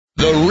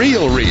The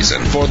real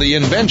reason for the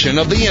invention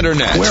of the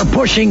Internet. We're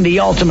pushing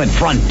the ultimate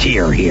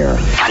frontier here.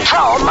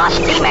 Control must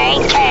be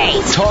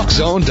maintained.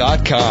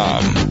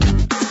 TalkZone.com.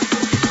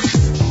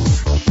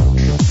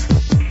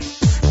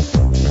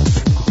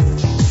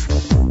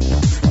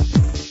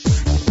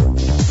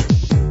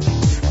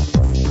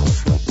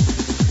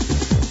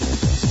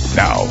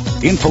 Now,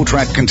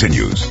 InfoTrack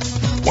continues.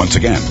 Once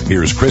again,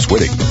 here's Chris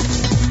Whitting.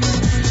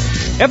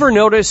 Ever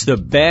notice the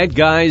bad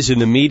guys in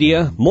the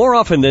media? More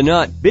often than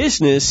not,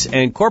 business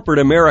and corporate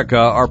America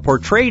are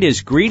portrayed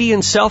as greedy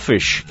and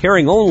selfish,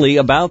 caring only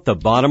about the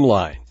bottom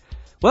line.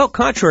 Well,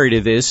 contrary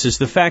to this is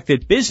the fact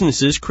that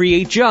businesses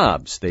create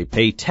jobs, they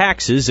pay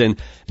taxes,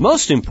 and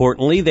most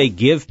importantly, they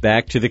give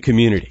back to the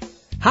community.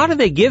 How do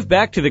they give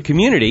back to the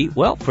community?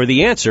 Well, for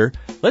the answer,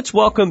 let's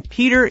welcome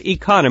Peter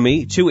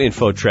Economy to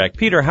InfoTrack.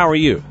 Peter, how are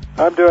you?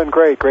 I'm doing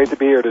great. Great to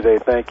be here today.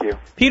 Thank you.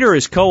 Peter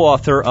is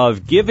co-author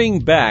of Giving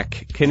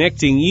Back,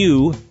 Connecting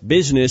You,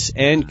 Business,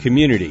 and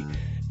Community.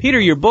 Peter,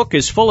 your book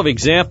is full of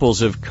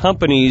examples of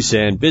companies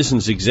and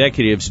business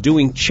executives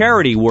doing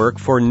charity work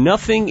for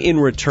nothing in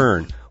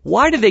return.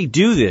 Why do they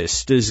do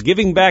this? Does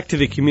giving back to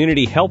the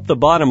community help the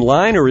bottom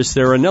line, or is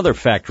there another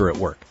factor at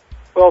work?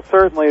 Well,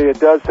 certainly it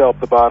does help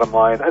the bottom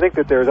line. I think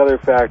that there's other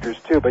factors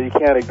too, but you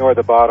can't ignore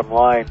the bottom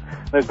line.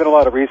 There's been a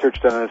lot of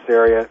research done in this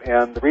area,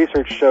 and the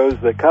research shows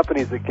that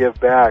companies that give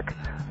back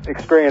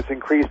experience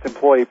increased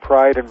employee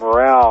pride and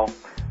morale,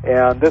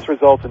 and this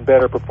results in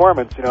better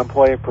performance,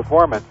 employee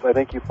performance. I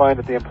think you find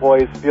that the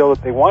employees feel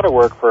that they want to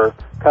work for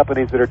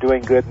companies that are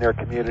doing good in their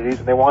communities,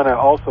 and they want to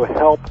also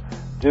help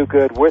do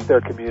good with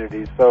their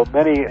communities. So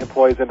many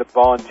employees end up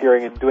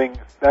volunteering and doing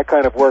that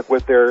kind of work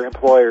with their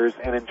employers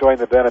and enjoying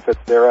the benefits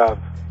thereof.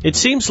 It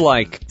seems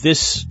like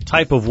this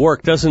type of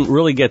work doesn't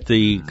really get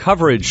the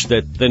coverage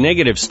that the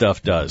negative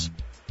stuff does.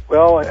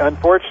 Well,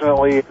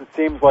 unfortunately, it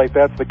seems like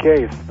that's the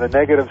case. The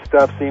negative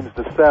stuff seems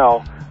to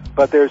sell,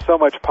 but there's so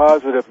much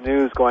positive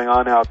news going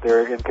on out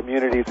there in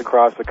communities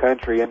across the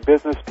country, and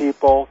business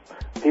people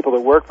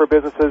that work for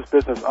businesses,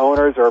 business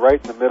owners are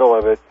right in the middle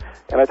of it.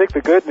 And I think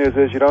the good news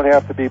is you don't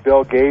have to be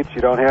Bill Gates,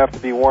 you don't have to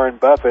be Warren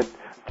Buffett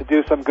to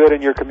do some good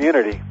in your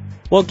community.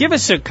 Well, give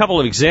us a couple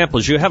of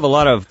examples. You have a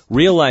lot of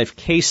real-life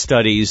case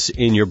studies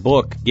in your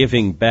book,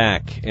 Giving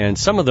Back, and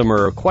some of them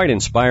are quite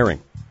inspiring.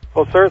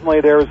 Well,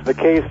 certainly there was the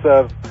case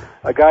of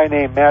a guy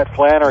named Matt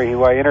Flannery,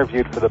 who I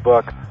interviewed for the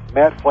book.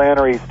 Matt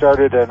Flannery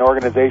started an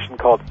organization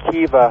called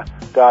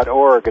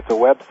Kiva.org. It's a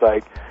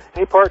website.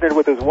 He partnered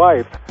with his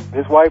wife.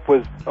 His wife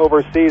was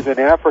overseas in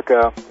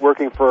Africa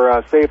working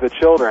for Save the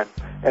Children,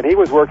 and he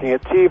was working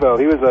at TiVo.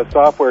 He was a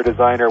software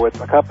designer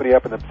with a company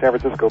up in the San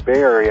Francisco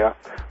Bay Area.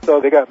 So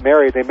they got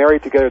married. They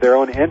married together their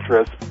own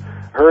interests,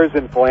 hers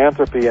in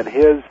philanthropy and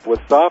his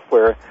with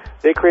software.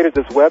 They created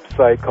this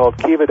website called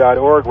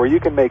Kiva.org where you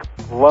can make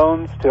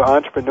loans to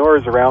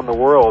entrepreneurs around the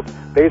world.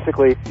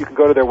 Basically, you can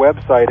go to their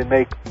website and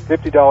make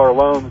 $50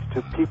 loans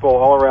to people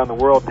all around the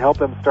world and help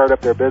them start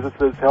up their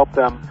businesses, help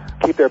them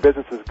keep their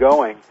businesses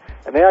going.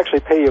 And they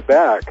actually pay you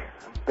back.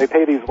 They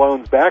pay these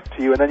loans back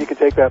to you, and then you can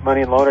take that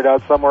money and loan it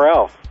out somewhere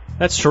else.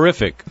 That's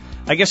terrific.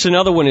 I guess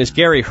another one is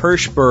Gary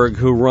Hirshberg,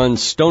 who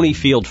runs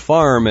Stonyfield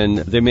Farm, and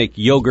they make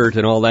yogurt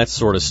and all that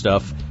sort of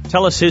stuff.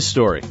 Tell us his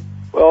story.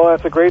 Well,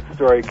 that's a great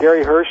story.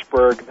 Gary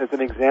Hirshberg is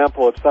an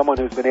example of someone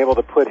who's been able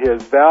to put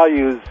his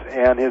values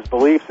and his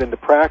beliefs into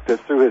practice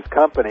through his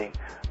company.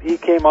 He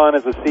came on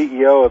as the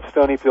CEO of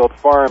Stonyfield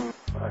Farm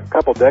a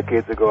couple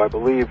decades ago, I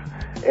believe.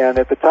 And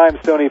at the time,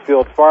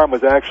 Stonyfield Farm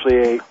was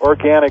actually an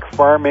organic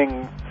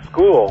farming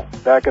school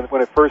back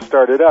when it first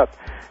started up.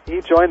 He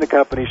joined the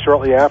company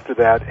shortly after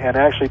that and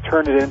actually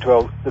turned it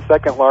into the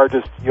second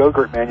largest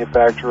yogurt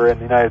manufacturer in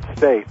the United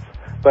States.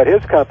 But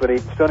his company,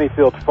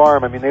 Stonyfield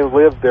Farm, they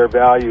live their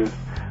values.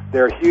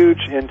 They're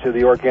huge into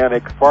the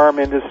organic farm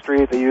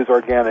industry. They use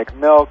organic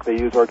milk. They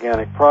use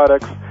organic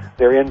products.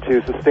 They're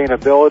into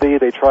sustainability.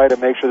 They try to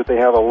make sure that they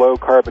have a low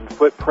carbon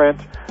footprint,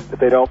 that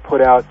they don't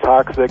put out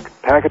toxic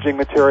packaging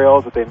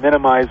materials, that they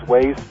minimize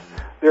waste.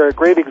 They're a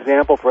great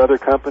example for other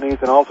companies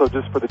and also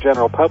just for the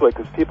general public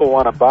because people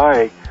want to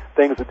buy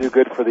things that do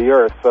good for the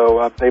earth.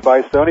 So they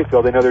buy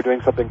Stonyfield. They know they're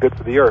doing something good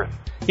for the earth.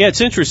 Yeah,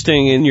 it's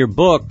interesting. In your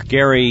book,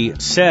 Gary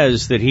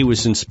says that he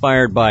was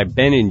inspired by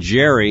Ben and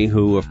Jerry,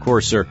 who, of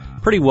course, are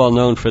pretty well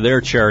known for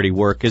their charity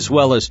work, as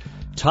well as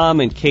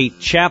Tom and Kate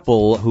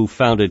Chappell, who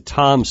founded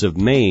Tom's of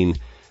Maine.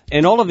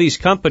 And all of these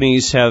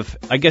companies have,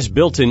 I guess,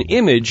 built an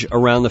image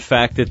around the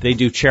fact that they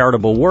do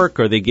charitable work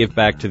or they give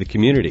back to the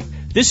community.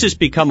 This has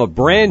become a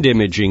brand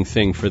imaging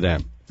thing for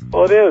them.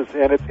 Well, it is,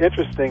 and it's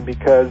interesting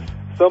because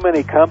so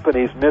many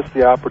companies miss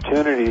the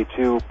opportunity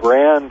to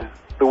brand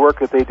the work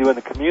that they do in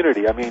the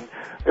community.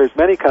 There's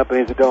many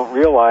companies that don't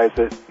realize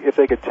that if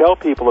they could tell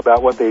people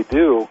about what they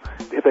do,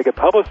 if they could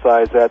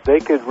publicize that, they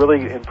could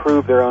really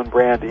improve their own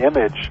brand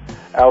image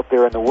out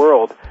there in the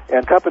world.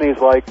 And companies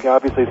like,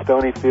 obviously,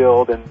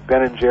 Stonyfield and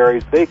Ben &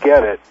 Jerry's, they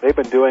get it. They've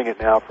been doing it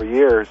now for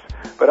years.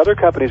 But other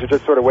companies are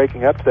just sort of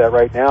waking up to that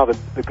right now.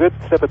 The good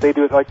stuff that they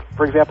do is, like,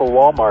 for example,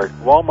 Walmart.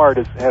 Walmart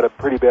has had a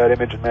pretty bad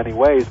image in many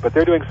ways, but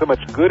they're doing so much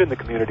good in the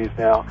communities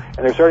now,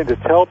 and they're starting to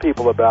tell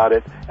people about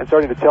it and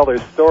starting to tell their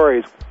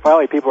stories.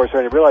 Finally, people are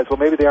starting to realize, well,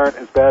 maybe they aren't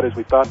as bad as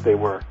we thought they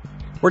were.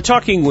 We're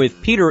talking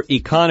with Peter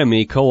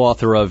Economy,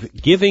 co-author of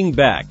Giving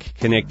Back,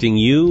 Connecting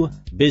You,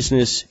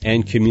 Business,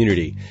 and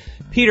Community.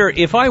 Peter,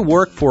 if I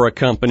work for a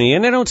company,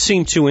 and I don't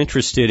seem too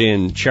interested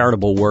in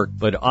charitable work,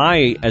 but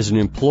I, as an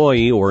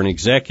employee or an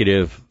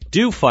executive,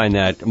 do find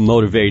that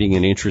motivating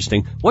and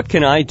interesting, what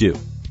can I do?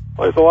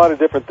 Well, there's a lot of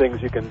different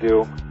things you can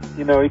do.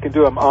 You know, you can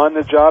do them on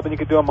the job and you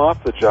can do them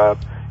off the job.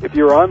 If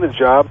you're on the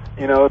job,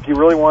 you know, if you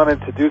really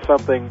wanted to do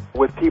something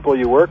with people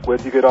you work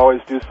with, you could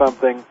always do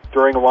something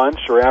during lunch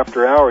or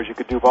after hours. You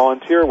could do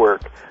volunteer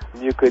work.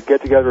 You could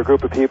get together a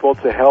group of people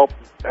to help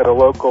at a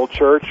local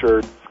church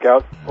or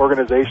scout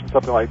organization,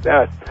 something like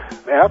that.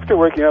 After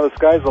work, you know, the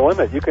sky's the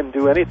limit. You can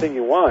do anything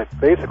you want.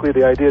 Basically,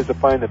 the idea is to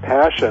find the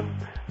passion,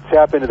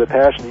 tap into the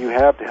passion you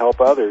have to help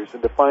others,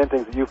 and to find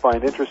things that you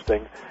find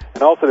interesting,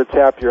 and also to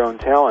tap your own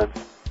talents.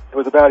 It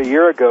was about a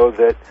year ago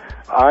that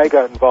I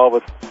got involved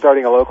with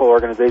starting a local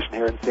organization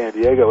here in San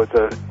Diego. It's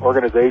an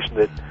organization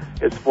that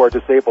is for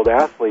disabled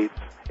athletes.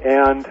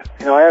 And,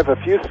 you know, I have a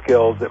few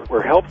skills that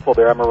were helpful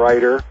there. I'm a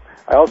writer.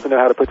 I also know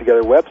how to put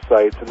together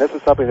websites, and this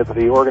is something that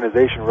the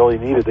organization really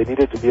needed. They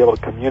needed to be able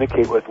to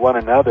communicate with one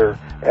another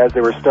as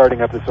they were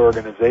starting up this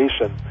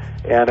organization.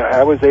 And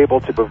I was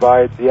able to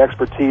provide the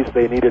expertise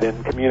they needed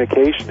in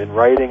communication, in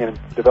writing, and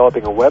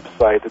developing a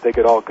website that they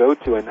could all go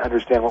to and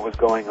understand what was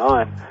going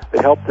on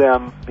that helped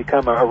them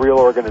become a real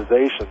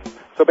organization.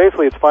 So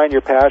basically, it's find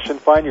your passion,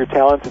 find your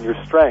talents and your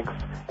strengths,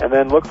 and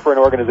then look for an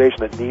organization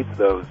that needs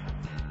those.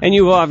 And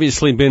you've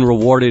obviously been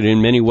rewarded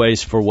in many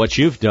ways for what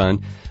you've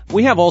done.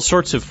 We have all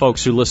sorts of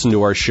folks who listen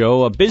to our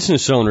show.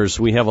 Business owners,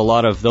 we have a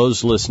lot of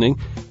those listening.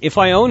 If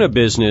I own a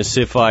business,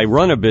 if I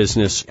run a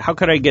business, how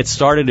could I get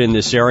started in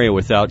this area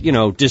without,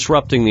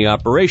 disrupting the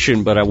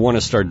operation, but I want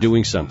to start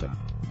doing something?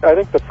 I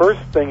think the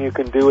first thing you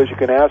can do is you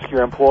can ask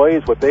your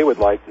employees what they would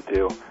like to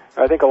do.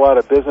 I think a lot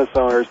of business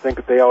owners think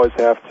that they always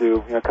have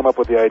to, come up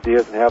with the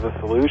ideas and have the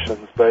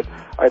solutions, but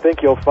I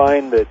think you'll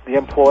find that the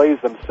employees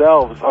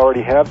themselves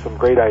already have some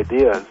great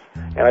ideas,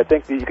 and I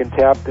think that you can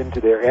tap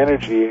into their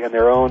energy and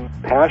their own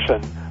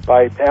passion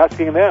by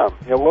asking them,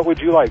 what would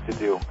you like to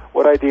do?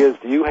 What ideas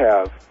do you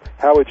have?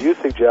 How would you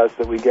suggest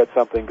that we get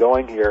something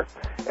going here?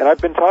 And I've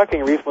been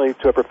talking recently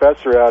to a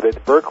professor out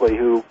at Berkeley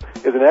who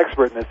is an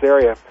expert in this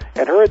area,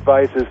 and her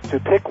advice is to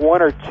pick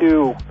one or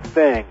two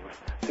things,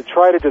 to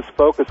try to just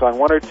focus on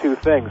one or two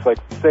things, like,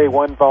 say,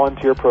 one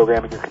volunteer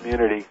program in your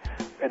community,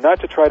 and not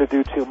to try to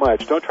do too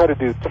much. Don't try to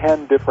do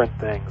 10 different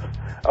things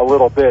a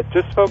little bit.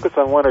 Just focus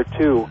on one or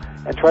two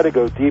and try to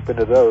go deep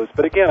into those.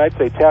 But again, I'd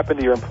say tap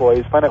into your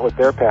employees, find out what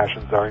their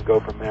passions are, and go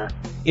from there.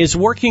 Is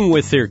working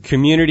with their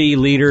community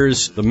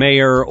leaders, the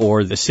mayor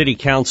or the city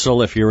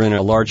council, if you're in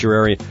a larger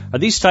area, are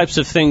these types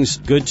of things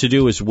good to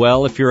do as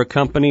well if you're a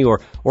company,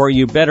 or are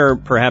you better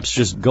perhaps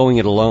just going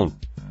it alone?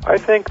 I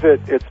think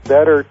that it's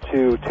better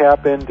to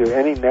tap into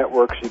any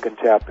networks you can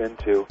tap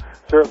into.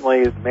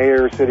 Certainly,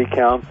 mayors, city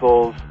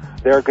councils,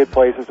 they're good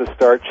places to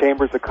start.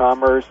 Chambers of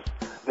commerce,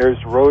 there's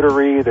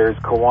Rotary, there's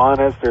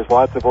Kiwanis, there's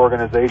lots of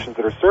organizations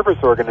that are service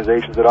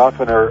organizations that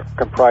often are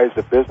comprised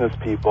of business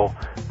people.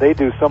 They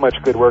do so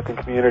much good work in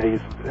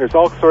communities. There's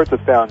all sorts of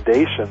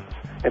foundations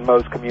in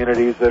most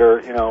communities that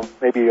are,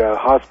 maybe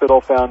hospital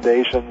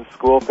foundations,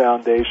 school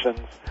foundations,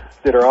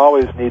 that are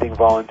always needing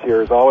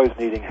volunteers, always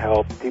needing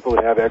help, people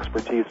that have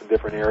expertise in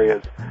different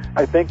areas.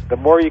 I think the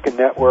more you can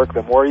network,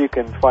 the more you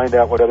can find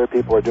out what other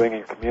people are doing in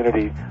your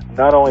community,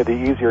 not only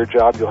the easier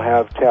job you'll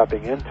have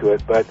tapping into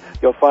it, but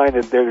you'll find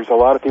that there's a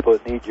lot of people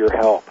that need your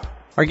help.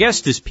 Our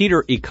guest is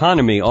Peter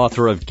Economy,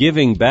 author of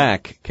Giving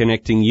Back,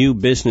 Connecting You,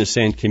 Business,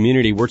 and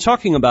Community. We're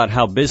talking about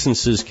how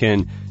businesses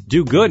can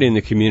do good in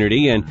the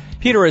community. And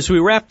Peter, as we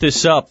wrap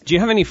this up, do you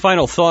have any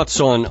final thoughts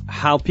on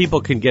how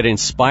people can get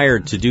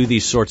inspired to do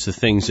these sorts of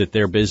things at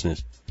their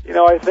business?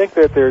 I think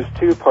that there's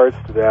two parts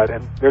to that,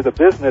 and there's a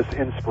business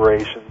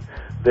inspiration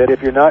that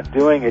if you're not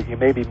doing it, you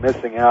may be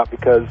missing out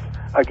because,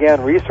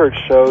 again, research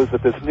shows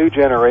that this new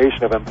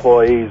generation of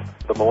employees,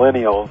 the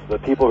millennials, the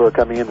people who are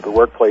coming into the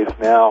workplace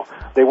now,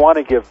 they want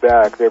to give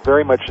back. They're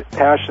very much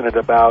passionate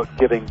about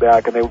giving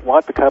back, and they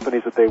want the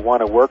companies that they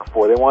want to work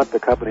for. They want the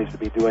companies to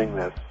be doing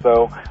this.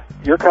 So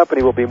your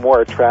company will be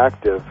more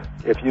attractive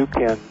if you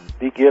can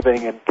be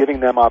giving and giving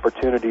them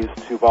opportunities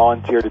to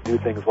volunteer to do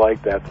things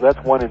like that. So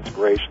that's one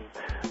inspiration.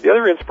 The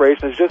other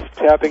inspiration is just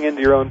tapping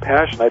into your own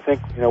passion. I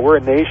think, we're a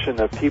nation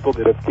of people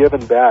that have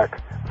given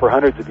back for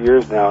hundreds of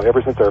years now,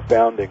 ever since our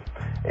founding.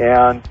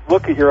 And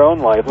look at your own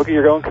life. Look at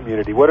your own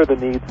community. What are the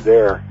needs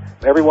there?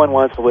 Everyone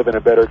wants to live in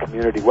a better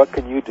community. What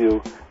can you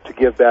do to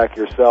give back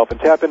yourself and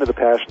tap into the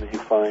passion that you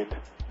find?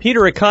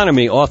 Peter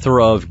Economy,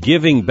 author of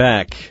Giving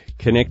Back,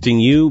 Connecting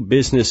You,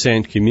 Business,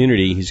 and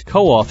Community. He's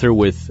co-author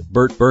with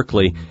Bert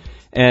Berkeley.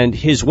 And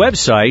his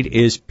website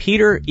is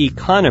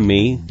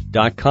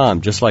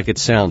petereconomy.com, just like it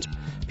sounds.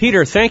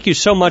 Peter, thank you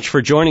so much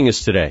for joining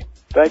us today.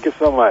 Thank you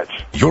so much.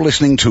 You're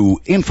listening to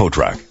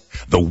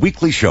InfoTrack, the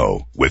weekly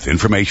show with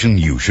information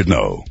you should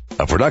know.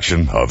 A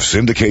production of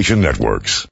Syndication Networks.